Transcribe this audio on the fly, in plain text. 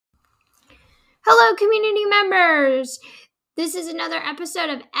Hello, community members. This is another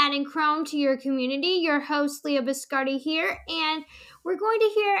episode of Adding Chrome to your community. Your host, Leah Biscardi here, and we're going to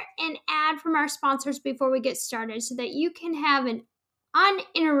hear an ad from our sponsors before we get started so that you can have an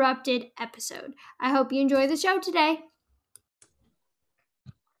uninterrupted episode. I hope you enjoy the show today.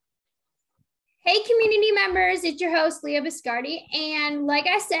 Hey, community members, it's your host, Leah Biscardi, and like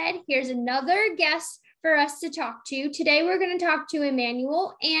I said, here's another guest for us to talk to. Today, we're going to talk to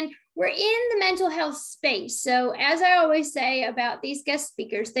Emmanuel, and we're in the mental health space. So as I always say about these guest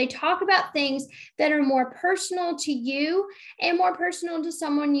speakers, they talk about things that are more personal to you and more personal to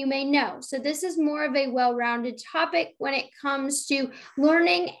someone you may know. So this is more of a well-rounded topic when it comes to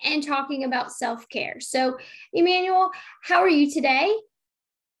learning and talking about self-care. So Emmanuel, how are you today?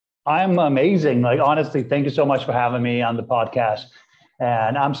 I'm amazing. Honestly, thank you so much for having me on the podcast.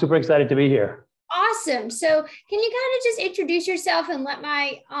 And I'm super excited to be here. Awesome. So can you kind of just introduce yourself and let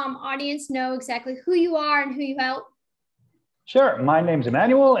my audience know exactly who you are and who you help? Sure. My name's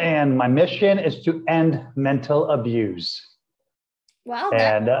Emmanuel, and my mission is to end mental abuse. Wow.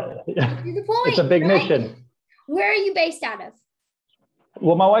 That's the point, it's a big mission. Where are you based out of?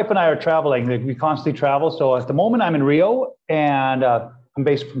 Well, my wife and I are traveling. We constantly travel. So at the moment, I'm in Rio, and I'm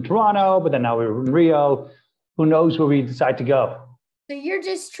based from Toronto, but then now we're in Rio. Who knows where we decide to go? So you're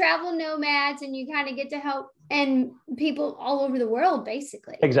just travel nomads and you kind of get to help and people all over the world,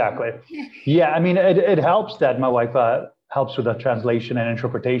 basically. Exactly. Yeah. I mean, it helps that my wife helps with the translation and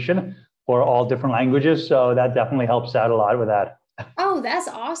interpretation for all different languages. So that definitely helps out a lot with that. Oh, that's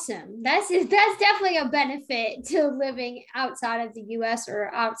awesome. That's definitely a benefit to living outside of the US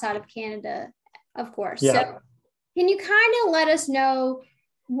or outside of Canada, of course. Yeah. So can you kind of let us know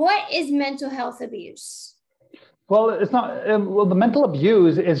what is mental health abuse? Well, it's not. Well, the mental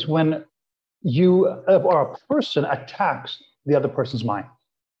abuse is when you or a person attacks the other person's mind.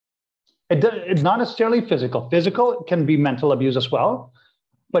 It's not necessarily physical. Physical can be mental abuse as well.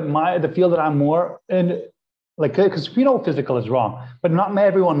 But the field that I'm more in, because we know physical is wrong, but not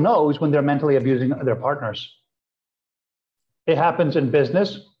everyone knows when they're mentally abusing their partners. It happens in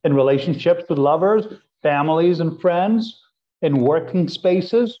business, in relationships with lovers, families and friends, in working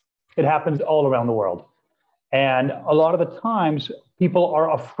spaces. It happens all around the world. And a lot of the times people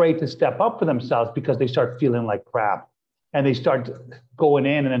are afraid to step up for themselves because they start feeling like crap and they start going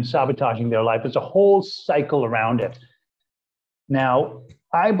in and then sabotaging their life. There's a whole cycle around it. Now,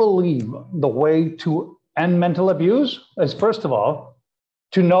 I believe the way to end mental abuse is, first of all,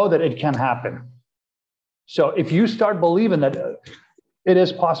 to know that it can happen. So if you start believing that it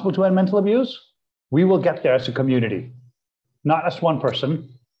is possible to end mental abuse, we will get there as a community, not as one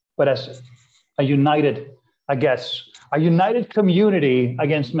person, but as a united community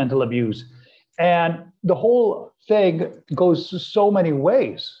against mental abuse. And the whole thing goes so many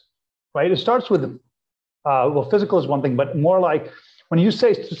ways, right? It starts with, physical is one thing, but more like when you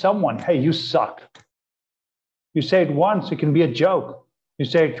say to someone, hey, you suck. You say it once, it can be a joke. You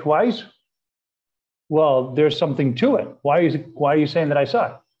say it twice, well, there's something to it. Why are you saying that I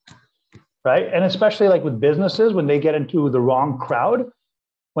suck? Right? And especially like with businesses, when they get into the wrong crowd,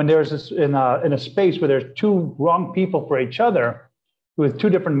 when there's this in a space where there's two wrong people for each other with two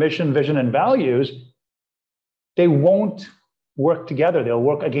different mission, vision, and values, they won't work together. They'll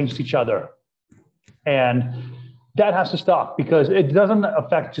work against each other. And that has to stop because it doesn't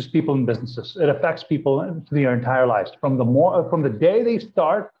affect just people in businesses. It affects people through their entire lives. From the day they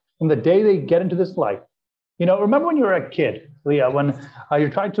start, from the day they get into this life. You know, remember when you were a kid, Leah, when you're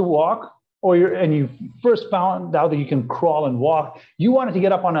trying to walk, and you first found out that you can crawl and walk, you wanted to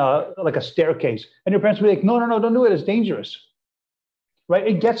get up on a staircase, and your parents were like, no, don't do it, it's dangerous, right?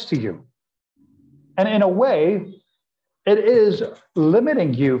 It gets to you. And in a way, it is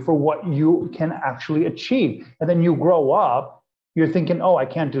limiting you for what you can actually achieve. And then you grow up, you're thinking, oh, I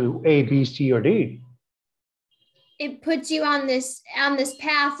can't do A, B, C, or D. It puts you on this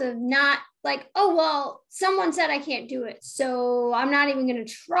path of not like, oh, well, someone said I can't do it, so I'm not even going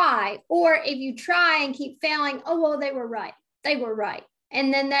to try. Or if you try and keep failing, oh, well, they were right.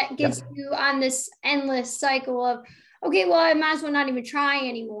 And then that gets you on this endless cycle of, okay, well, I might as well not even try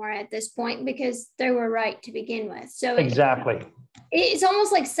anymore at this point because they were right to begin with. So exactly. It's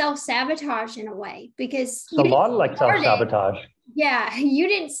almost like self-sabotage in a way because it's a lot like self-sabotage. Yeah, you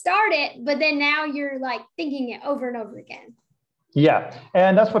didn't start it, but then now you're like thinking it over and over again. Yeah,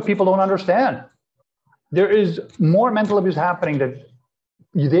 and that's what people don't understand. There is more mental abuse happening that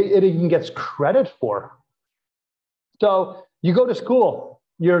it even gets credit for. So you go to school,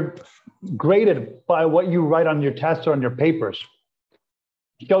 you're graded by what you write on your tests or on your papers.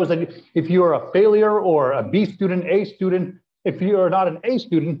 It shows that if you're a failure or a B student, A student, if you're not an A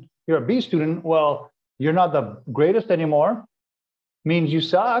student, you're a B student, well, you're not the greatest anymore, means you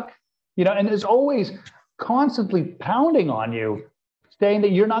suck, and it's always constantly pounding on you, saying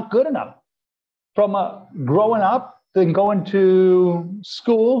that you're not good enough. From growing up, then going to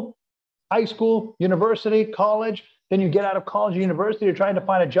school, high school, university, college, then you get out of college or university, you're trying to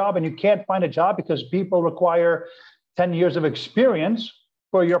find a job and you can't find a job because people require 10 years of experience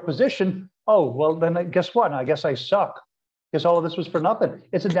for your position. Oh, well, then guess what? I guess I suck. Guess all of this was for nothing.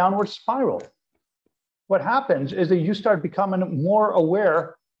 It's a downward spiral. What happens is that you start becoming more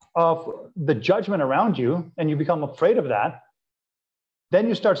aware of the judgment around you and you become afraid of that. Then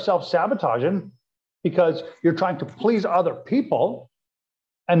you start self-sabotaging because you're trying to please other people.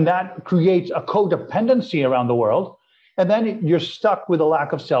 And that creates a codependency around the world. And then you're stuck with a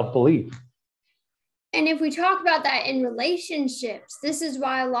lack of self-belief. And if we talk about that in relationships, this is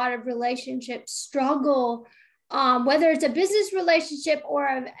why a lot of relationships struggle, whether it's a business relationship or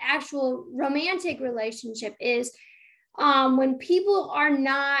an actual romantic relationship, is when people are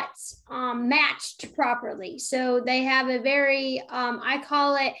not matched properly. So they have a very, I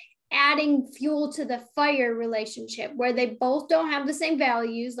call it adding fuel to the fire relationship, where they both don't have the same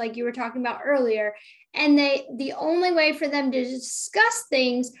values, like you were talking about earlier. And the only way for them to discuss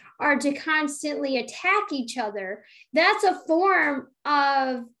things are to constantly attack each other. That's a form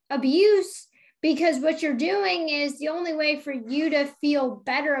of abuse, because what you're doing is the only way for you to feel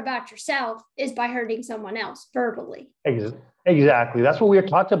better about yourself is by hurting someone else verbally. Exactly. That's what we're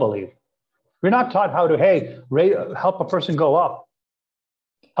taught to believe. We're not taught how to, hey, help a person go up,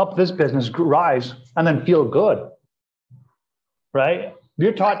 help this business rise, and then feel good, right?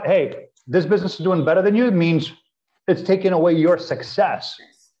 You're taught, hey, this business is doing better than you. It means it's taking away your success.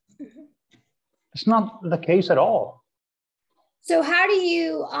 It's not the case at all. So how do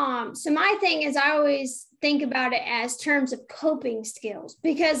you, so my thing is, I always think about it as terms of coping skills,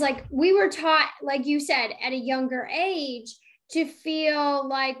 because like we were taught, like you said, at a younger age, to feel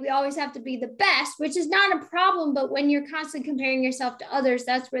like we always have to be the best, which is not a problem. But when you're constantly comparing yourself to others,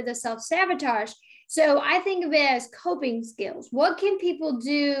 that's where the self-sabotage. So I think of it as coping skills. What can people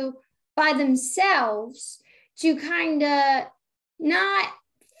do by themselves to kind of not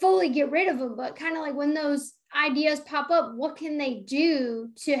fully get rid of them, but kind of like when those ideas pop up, what can they do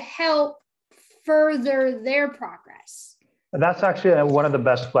to help further their progress? That's actually one of the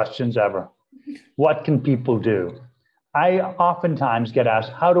best questions ever. What can people do? I oftentimes get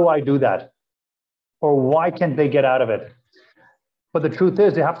asked, how do I do that? Or why can't they get out of it? But the truth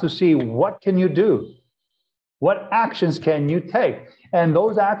is, they have to see, what can you do? What actions can you take? And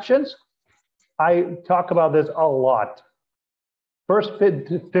those actions, I talk about this a lot. First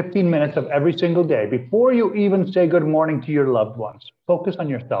 15 minutes of every single day, before you even say good morning to your loved ones, focus on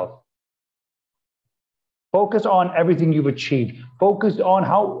yourself. Focus on everything you've achieved. Focus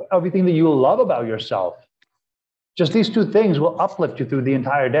on everything that you love about yourself. Just these two things will uplift you through the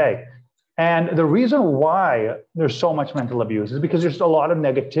entire day. And the reason why there's so much mental abuse is because there's a lot of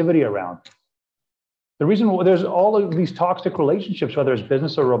negativity around. The reason there's all of these toxic relationships, whether it's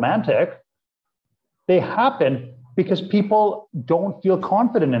business or romantic, they happen because people don't feel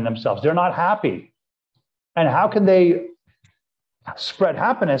confident in themselves. They're not happy. And how can they spread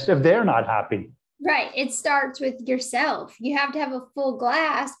happiness if they're not happy? Right. It starts with yourself. You have to have a full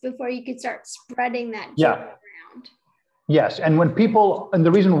glass before you can start spreading that joy around. Yes. And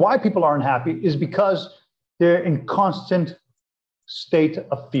the reason why people aren't happy is because they're in constant state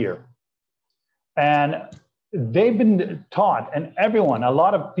of fear. And they've been taught, and everyone,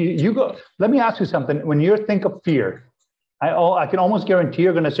 let me ask you something. When you think of fear, I can almost guarantee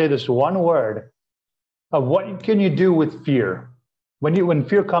you're going to say this one word of what can you do with fear? When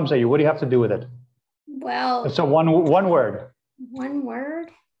fear comes at you, what do you have to do with it? Well, so one word. One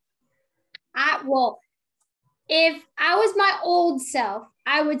word? If I was my old self,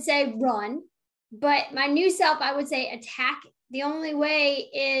 I would say run. But my new self, I would say attack. The only way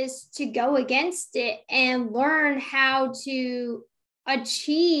is to go against it and learn how to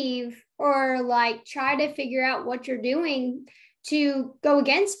achieve or like try to figure out what you're doing to go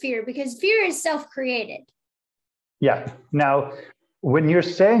against fear, because fear is self-created. Yeah. Now, when you're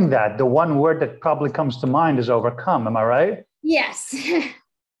saying that, the one word that probably comes to mind is overcome. Am I right? Yes.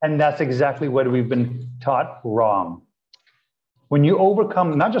 And that's exactly what we've been taught wrong. When you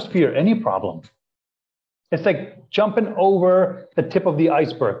overcome not just fear, any problem, it's like jumping over the tip of the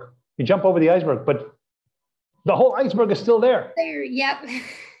iceberg. You jump over the iceberg, but the whole iceberg is still there. Yep.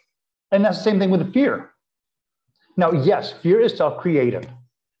 And that's the same thing with the fear. Now, yes, fear is self-created.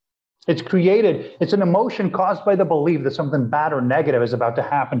 It's created. It's an emotion caused by the belief that something bad or negative is about to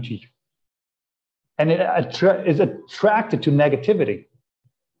happen to you. And it is attracted to negativity.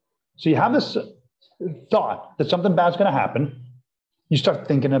 So you have this thought that something bad's going to happen. You start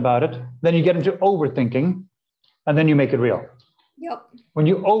thinking about it. Then you get into overthinking, and then you make it real. Yep. When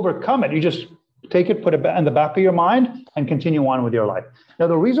you overcome it, you just take it, put it in the back of your mind, and continue on with your life. Now,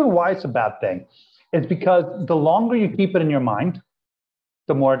 the reason why it's a bad thing is because the longer you keep it in your mind,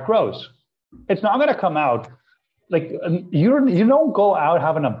 the more it grows. It's not going to come out like you don't go out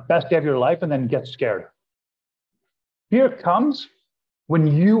having the best day of your life and then get scared. Fear comes when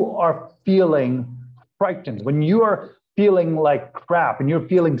you are feeling frightened, when you are feeling like crap and you're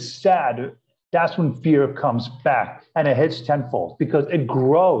feeling sad. That's when fear comes back and it hits tenfold because it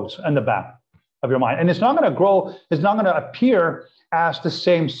grows in the back of your mind. And it's not going to grow, it's not going to appear as the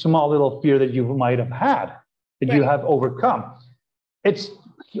same small little fear that you might have had, that you have overcome. It's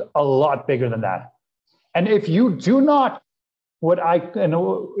a lot bigger than that. And if you do not,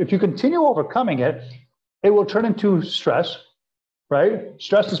 if you continue overcoming it, it will turn into stress, right?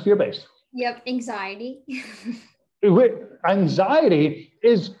 Stress is fear-based. Yep, anxiety. Anxiety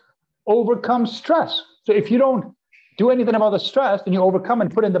is overcome stress. So if you don't do anything about the stress, then you overcome and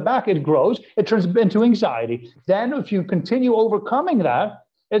put in the back, it grows, it turns into anxiety. Then if you continue overcoming that,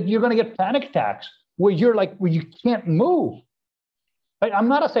 you're going to get panic attacks where you can't move. I'm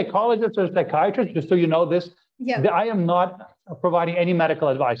not a psychologist or a psychiatrist, just so you know this. Yeah. I am not providing any medical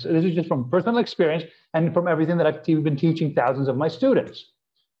advice. This is just from personal experience and from everything that I've been teaching thousands of my students.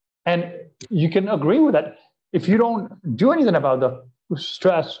 And you can agree with that. If you don't do anything about the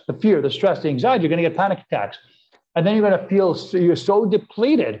stress, the fear, the stress, the anxiety, you're going to get panic attacks. And then you're going to feel you're so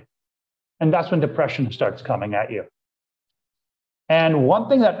depleted. And that's when depression starts coming at you. And one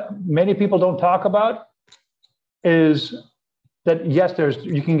thing that many people don't talk about is that, yes,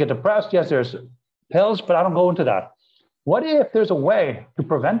 you can get depressed. Yes, there's pills, but I don't go into that. What if there's a way to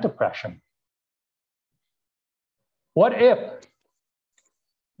prevent depression? What if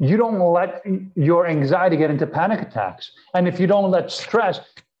you don't let your anxiety get into panic attacks? And if you don't let stress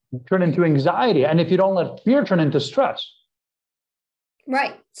turn into anxiety, and if you don't let fear turn into stress?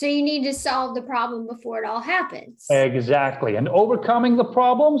 Right. So you need to solve the problem before it all happens. Exactly. And overcoming the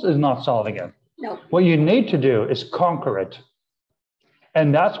problems is not solving it. No. What you need to do is conquer it.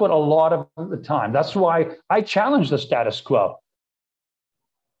 And that's what a lot of the time, that's why I challenge the status quo.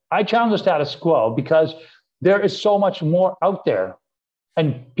 I challenge the status quo because there is so much more out there.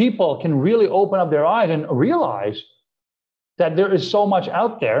 And people can really open up their eyes and realize that there is so much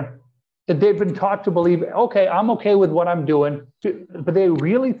out there that they've been taught to believe, okay, I'm okay with what I'm doing. But they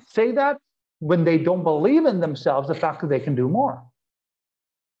really say that when they don't believe in themselves, the fact that they can do more.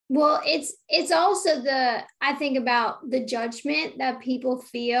 Well, it's also I think about the judgment that people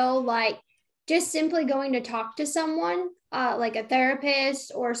feel like just simply going to talk to someone, like a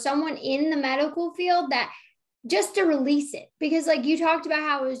therapist or someone in the medical field, that just to release it. Because like you talked about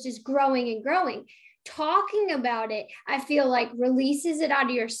how it was just growing and growing. Talking about it, I feel like releases it out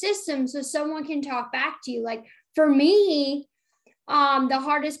of your system so someone can talk back to you. Like for me, the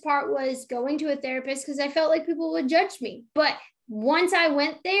hardest part was going to a therapist because I felt like people would judge me. But once I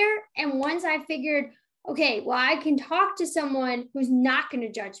went there and once I figured, okay, well, I can talk to someone who's not going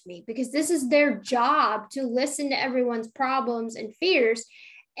to judge me because this is their job to listen to everyone's problems and fears.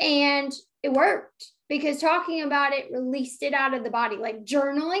 And it worked because talking about it released it out of the body, like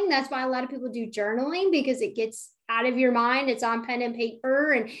journaling. That's why a lot of people do journaling, because it gets out of your mind. It's on pen and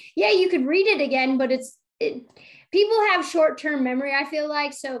paper. And yeah, you could read it again, but people have short-term memory, I feel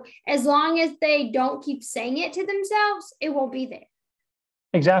like. So as long as they don't keep saying it to themselves, it won't be there.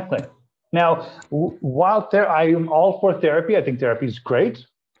 Exactly. Now, while I am all for therapy, I think therapy is great.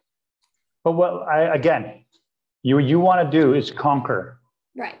 But what you want to do is conquer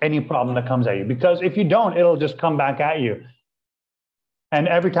any problem that comes at you. Because if you don't, it'll just come back at you. And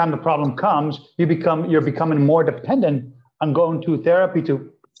every time the problem comes, you're becoming more dependent on going to therapy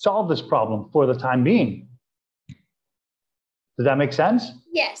to solve this problem for the time being. Does that make sense?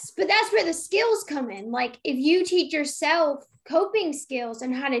 Yes, but that's where the skills come in. Like if you teach yourself coping skills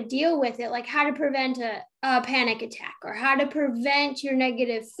and how to deal with it, like how to prevent a panic attack or how to prevent your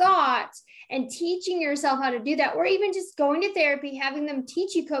negative thoughts, and teaching yourself how to do that, or even just going to therapy, having them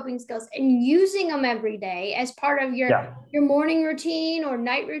teach you coping skills and using them every day as part of your morning routine or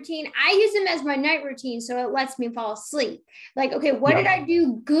night routine. I use them as my night routine, so it lets me fall asleep. Like, okay, what did I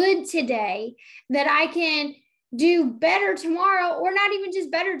do good today that I can do better tomorrow, or not even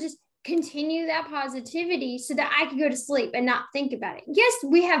just better, just continue that positivity so that I can go to sleep and not think about it. Yes,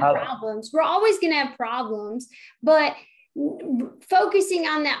 we have problems. We're always going to have problems, but focusing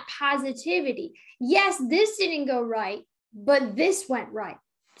on that positivity. Yes, this didn't go right, but this went right.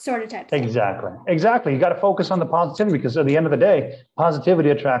 sort of type thing. Exactly. You got to focus on the positivity, because at the end of the day, positivity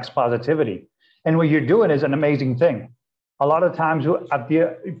attracts positivity. And what you're doing is an amazing thing. A lot of times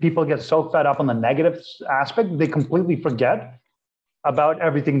people get so fed up on the negative aspect, they completely forget about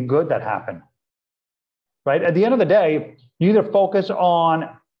everything good that happened. Right? At the end of the day, you either focus on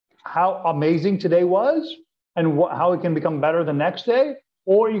how amazing today was and how it can become better the next day,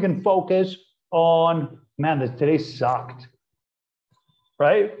 or you can focus on, man, today sucked.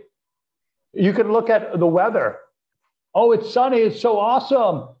 Right? You could look at the weather. Oh, it's sunny. It's so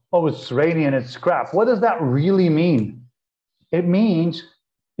awesome. Oh, it's rainy and it's crap. What does that really mean? It means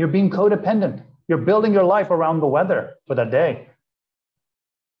you're being codependent. You're building your life around the weather for that day.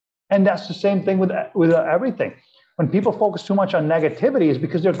 And that's the same thing with everything. When people focus too much on negativity, is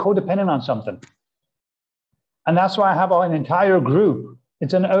because they're codependent on something. And that's why I have an entire group.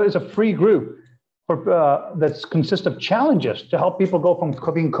 It's a free group that consists of challenges to help people go from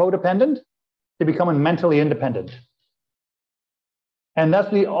being codependent to becoming mentally independent. And that's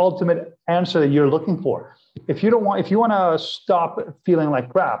the ultimate answer that you're looking for. If you want to stop feeling like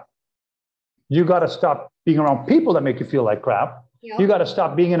crap, you got to stop being around people that make you feel like crap. Yep. You got to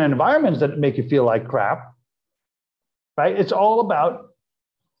stop being in environments that make you feel like crap. Right? It's all about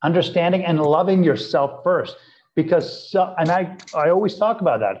understanding and loving yourself first. Because, and I always talk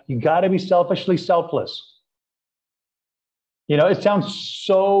about that. You got to be selfishly selfless. You know, it sounds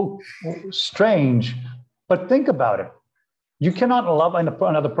so strange, but think about it. You cannot love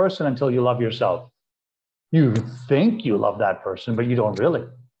another person until you love yourself. You think you love that person, but you don't really.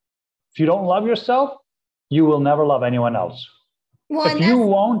 If you don't love yourself, you will never love anyone else. Well, if you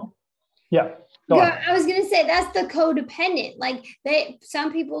won't, yeah. I was going to say that's the codependent. Like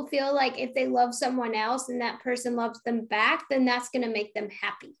some people feel like if they love someone else and that person loves them back, then that's going to make them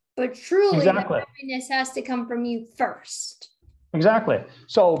happy. But truly, the happiness has to come from you first. Exactly.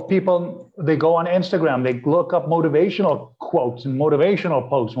 So people, they go on Instagram, they look up motivational quotes and motivational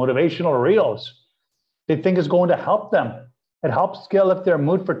posts, motivational reels. They think it's going to help them. It helps lift their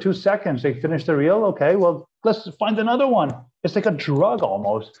mood for 2 seconds. They finish the reel. Okay, well, let's find another one. It's like a drug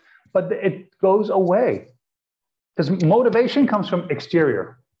almost, but it goes away. Because motivation comes from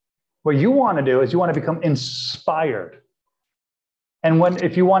exterior. What you want to do is you want to become inspired. And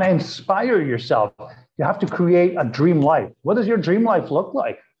if you want to inspire yourself, you have to create a dream life. What does your dream life look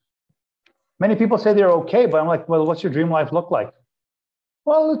like? Many people say they're okay, but I'm like, well, what's your dream life look like?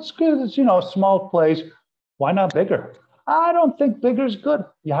 Well, it's good. It's, a small place. Why not bigger? I don't think bigger is good.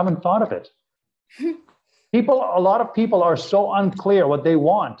 You haven't thought of it. A lot of people are so unclear what they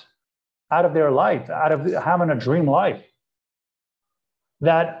want out of their life, out of having a dream life,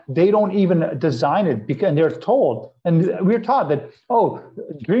 that they don't even design it, and they're told, and we're taught that, oh,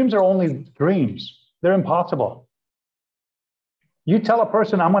 dreams are only dreams. They're impossible. You tell a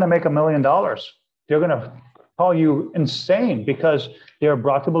person, I'm going to make $1 million. They're going to call you insane because they're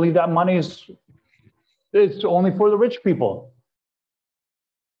brought to believe that money it's only for the rich people.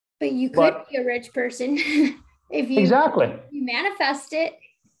 But you could be a rich person if you manifest it.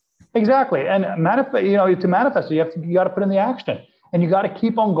 Exactly. And to manifest it, you got to put in the action, and you got to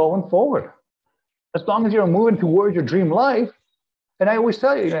keep on going forward. As long as you're moving towards your dream life. And I always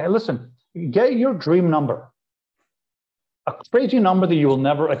tell you, listen, get your dream number, a crazy number that you will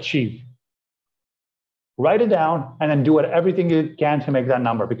never achieve. Write it down and then do everything you can to make that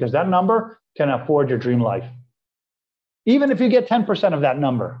number, because that number can afford your dream life. Even if you get 10% of that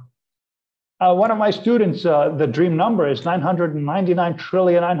number. One of my students, the dream number is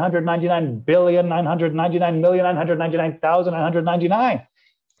 999,999,999,999,999,999.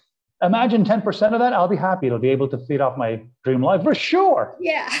 Imagine 10% of that, I'll be happy. It'll be able to feed off my dream life for sure.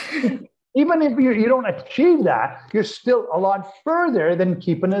 Yeah. Even if you don't achieve that, you're still a lot further than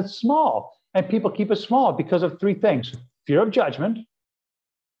keeping it small. And people keep it small because of 3 things: fear of judgment,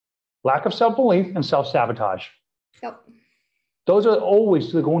 lack of self-belief, and self-sabotage. Yep. Those are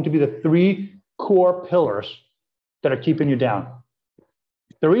always going to be the 3 core pillars that are keeping you down.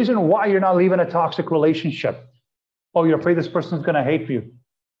 The reason why you're not leaving a toxic relationship, oh, you're afraid this person's going to hate you.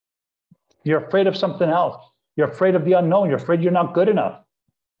 You're afraid of something else. You're afraid of the unknown. You're afraid you're not good enough.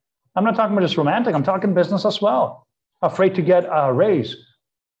 I'm not talking about just romantic. I'm talking business as well. Afraid to get a raise.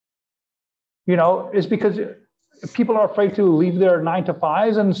 It's because people are afraid to leave their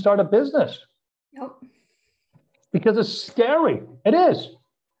 9-to-5s and start a business. Yep. Because it's scary. It is.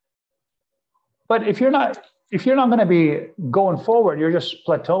 But if you're not going to be going forward, you're just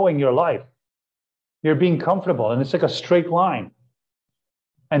plateauing your life. You're being comfortable, and it's like a straight line.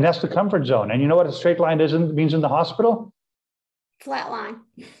 And that's the comfort zone. And you know what a straight line means in the hospital? Flat line.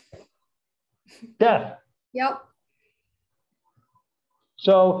 Death. Yep.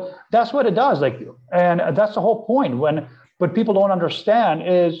 So that's what it does. And that's the whole point. What people don't understand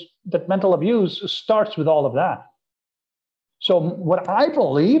is that mental abuse starts with all of that. So what I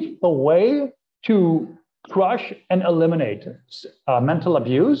believe the way to crush and eliminate mental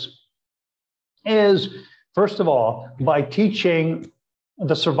abuse is, first of all, by teaching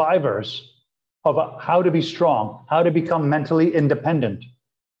the survivors of how to be strong, how to become mentally independent.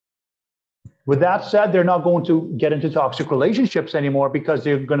 With that said, they're not going to get into toxic relationships anymore because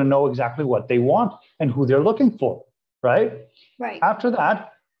they're going to know exactly what they want and who they're looking for, right? Right. After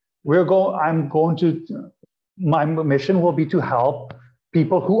that, my mission will be to help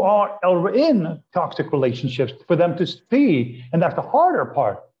people who are in toxic relationships for them to see, and that's the harder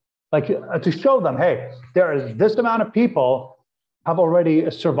part, to show them, hey, there is this amount of people have already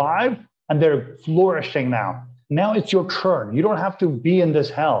survived and they're flourishing now. Now it's your turn. You don't have to be in this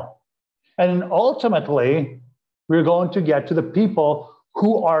hell. And ultimately, we're going to get to the people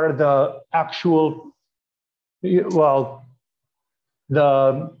who are the actual, the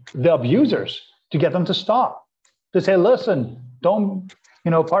abusers, to get them to stop. To say, listen, don't,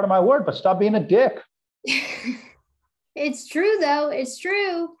 part of my word, but stop being a dick. It's true, though. It's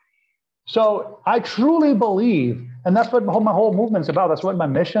true. So I truly believe, and that's what my whole movement's about. That's what my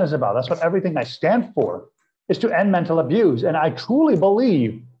mission is about. That's what everything I stand for is, to end mental abuse. And I truly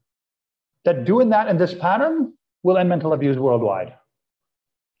believe that doing that in this pattern will end mental abuse worldwide.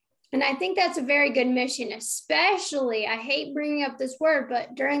 And I think that's a very good mission, especially, I hate bringing up this word,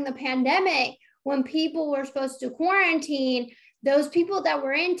 but during the pandemic, when people were supposed to quarantine, those people that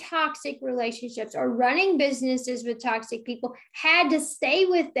were in toxic relationships or running businesses with toxic people had to stay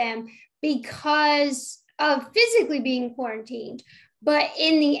with them because of physically being quarantined. But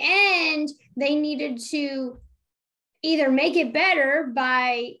in the end, they needed to either make it better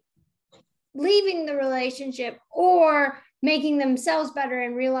by leaving the relationship or making themselves better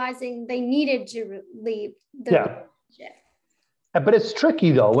and realizing they needed to leave the relationship. But it's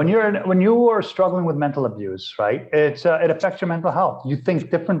tricky though. When you are struggling with mental abuse, right? It affects your mental health. You think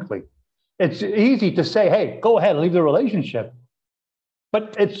differently. It's easy to say, hey, go ahead, leave the relationship.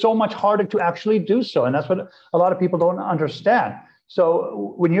 But it's so much harder to actually do so. And that's what a lot of people don't understand.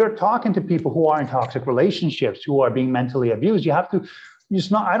 So when you're talking to people who are in toxic relationships, who are being mentally abused, you have to,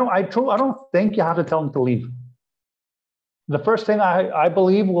 I don't think you have to tell them to leave. The first thing I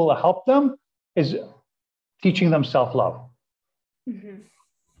believe will help them is teaching them self-love. Mm-hmm.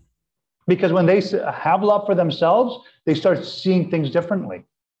 Because when they have love for themselves, they start seeing things differently.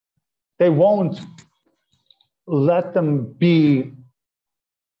 They won't let them be,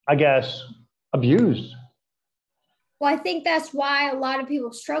 I guess, abused. Well, I think that's why a lot of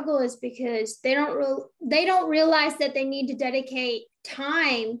people struggle, is because they don't realize that they need to dedicate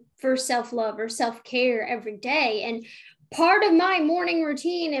time for self-love or self-care every day. And part of my morning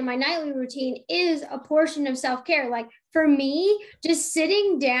routine and my nightly routine is a portion of self-care. Like for me, just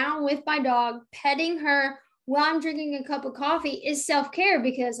sitting down with my dog, petting her while I'm drinking a cup of coffee is self-care,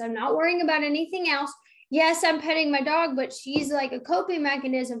 because I'm not worrying about anything else. Yes, I'm petting my dog, but she's like a coping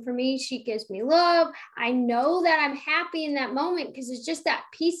mechanism for me. She gives me love. I know that I'm happy in that moment because it's just that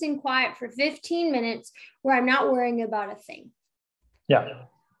peace and quiet for 15 minutes where I'm not worrying about a thing. Yeah.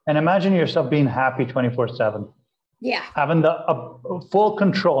 And imagine yourself being happy 24/7. Yeah. Having the full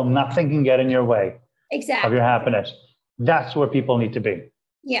control, nothing can get in your way. Exactly. Of your happiness. That's where people need to be.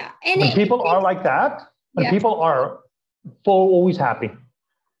 Yeah. And when people are like that, when people are always happy.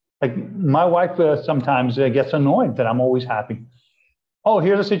 Like my wife sometimes gets annoyed that I'm always happy. Oh,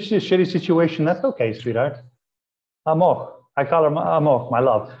 here's a shitty situation. That's okay, sweetheart. Amor. I call her Amor, my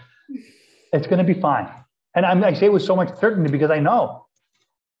love. It's going to be fine. And I say it with so much certainty because I know.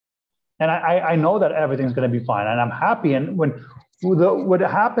 And I know that everything's going to be fine. And I'm happy. And what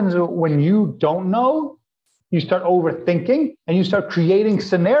happens when you don't know, you start overthinking and you start creating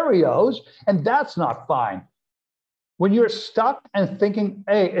scenarios, and that's not fine. When you're stuck and thinking,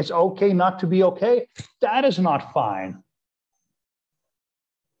 hey, it's okay not to be okay, that is not fine.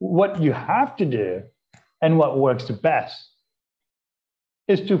 What you have to do, and what works the best,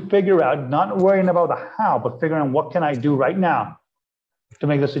 is to figure out, not worrying about the how, but figuring out what can I do right now to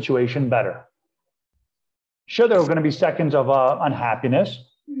make the situation better. Sure, there are going to be seconds of unhappiness.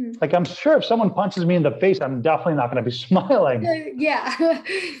 Mm-hmm. Like I'm sure if someone punches me in the face, I'm definitely not going to be smiling. Yeah.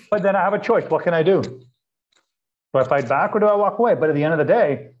 But then I have a choice. What can I do? Do I fight back or do I walk away? But at the end of the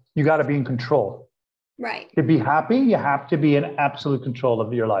day, you got to be in control. Right. To be happy, you have to be in absolute control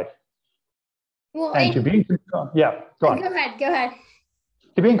of your life. Well, and to be in control, go on. Go ahead.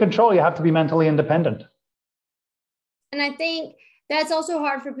 To be in control, you have to be mentally independent. And I think that's also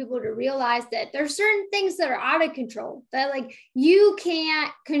hard for people to realize that there's certain things that are out of control that like you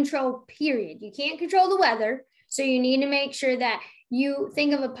can't control, period. You can't control the weather. So you need to make sure that you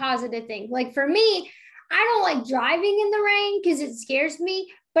think of a positive thing. Like for me, I don't like driving in the rain because it scares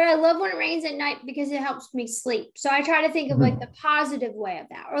me, but I love when it rains at night because it helps me sleep. So I try to think of like the positive way of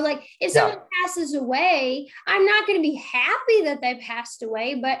that. Or like if someone passes away, I'm not going to be happy that they passed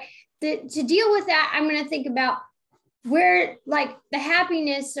away, but to deal with that, I'm going to think about where like the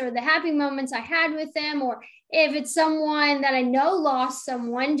happiness or the happy moments I had with them, or if it's someone that I know lost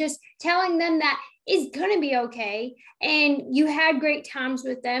someone, just telling them that it's going to be okay. And you had great times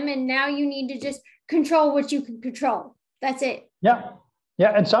with them. And now you need to just control what you can control. That's it. Yeah.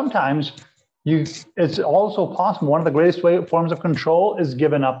 Yeah. And sometimes it's also possible. One of the greatest forms of control is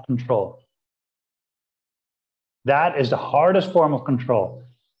giving up control. That is the hardest form of control.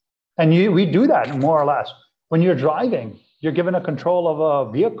 And we do that more or less. When you're driving, you're given a control of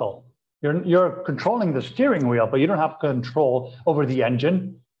a vehicle. You're controlling the steering wheel, but you don't have control over the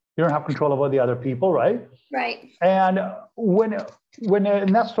engine. You don't have control over the other people, right? Right. And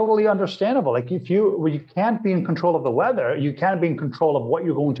and that's totally understandable. Like you can't be in control of the weather, you can't be in control of what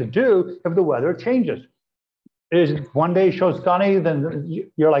you're going to do if the weather changes. Is one day shows sunny,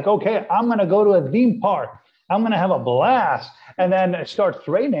 then you're like, okay, I'm going to go to a theme park. I'm going to have a blast. And then it starts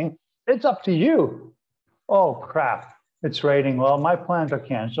raining. It's up to you. Oh, crap, it's raining. Well, my plans are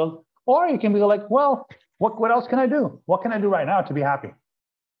canceled. Or you can be like, well, what else can I do? What can I do right now to be happy?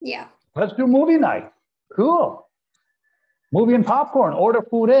 Yeah. Let's do movie night. Cool. Movie and popcorn, order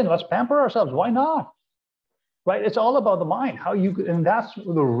food in. Let's pamper ourselves. Why not? Right? It's all about the mind, and that's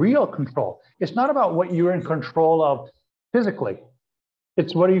the real control. It's not about what you're in control of physically.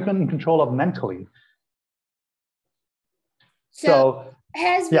 It's what are you in control of mentally. So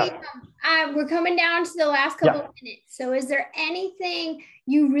we're coming down to the last couple of minutes. So is there anything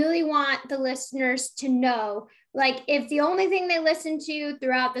you really want the listeners to know? Like if the only thing they listen to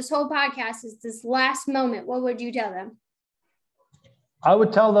throughout this whole podcast is this last moment, what would you tell them? I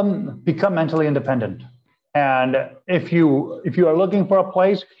would tell them become mentally independent. And if you are looking for a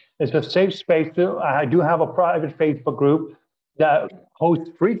place, it's a safe space. I do have a private Facebook group that hosts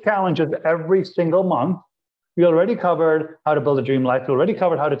free challenges every single month. We already covered how to build a dream life. We already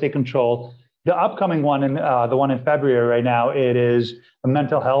covered how to take control. The upcoming one, the one in February right now, it is a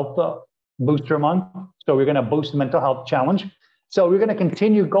mental health booster month. So we're going to boost the mental health challenge. So we're going to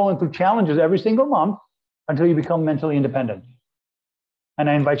continue going through challenges every single month until you become mentally independent. And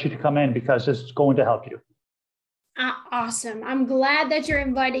I invite you to come in because it's going to help you. Awesome. I'm glad that you're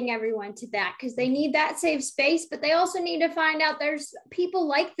inviting everyone to that because they need that safe space, but they also need to find out there's people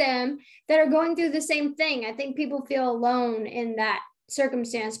like them that are going through the same thing. I think people feel alone in that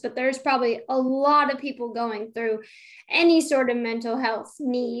circumstance, but there's probably a lot of people going through any sort of mental health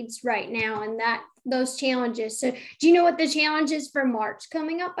needs right now and those challenges. So do you know what the challenge is for March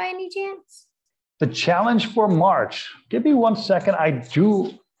coming up by any chance? The challenge for March. Give me 1 second.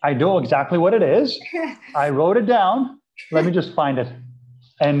 I know exactly what it is. I wrote it down. Let me just find it.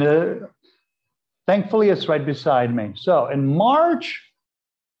 And thankfully, it's right beside me. So in March,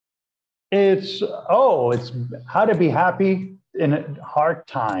 it's how to be happy in hard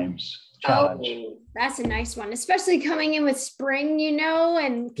times challenge. Oh, that's a nice one, especially coming in with spring,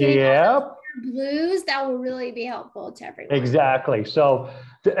 and getting blues. That will really be helpful to everyone. Exactly. So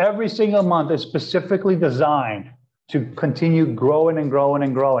every single month is specifically designed to continue growing and growing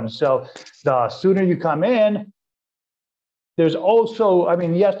and growing. So the sooner you come in, there's also,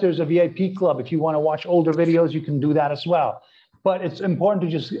 yes, there's a VIP club. If you want to watch older videos, you can do that as well. But it's important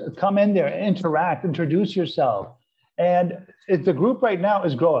to just come in there, interact, introduce yourself. And the group right now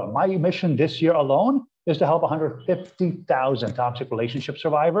is growing. My mission this year alone is to help 150,000 toxic relationship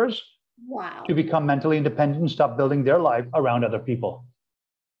survivors to become mentally independent and stop building their life around other people.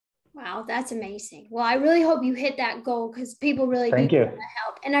 Wow, that's amazing. Well, I really hope you hit that goal because people really do want to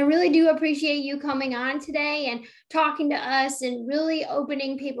help. And I really do appreciate you coming on today and talking to us and really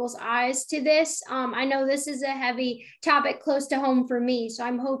opening people's eyes to this. I know this is a heavy topic close to home for me. So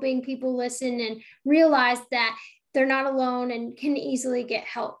I'm hoping people listen and realize that they're not alone and can easily get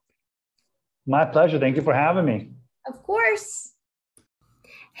help. My pleasure. Thank you for having me. Of course.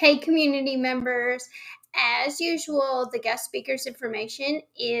 Hey, community members. As usual, the guest speaker's information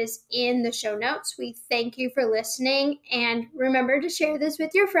is in the show notes. We thank you for listening and remember to share this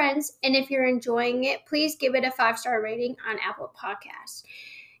with your friends. And if you're enjoying it, please give it a 5-star rating on Apple Podcasts.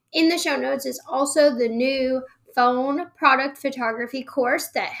 In the show notes is also the new phone product photography course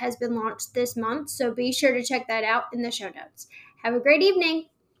that has been launched this month. So be sure to check that out in the show notes. Have a great evening.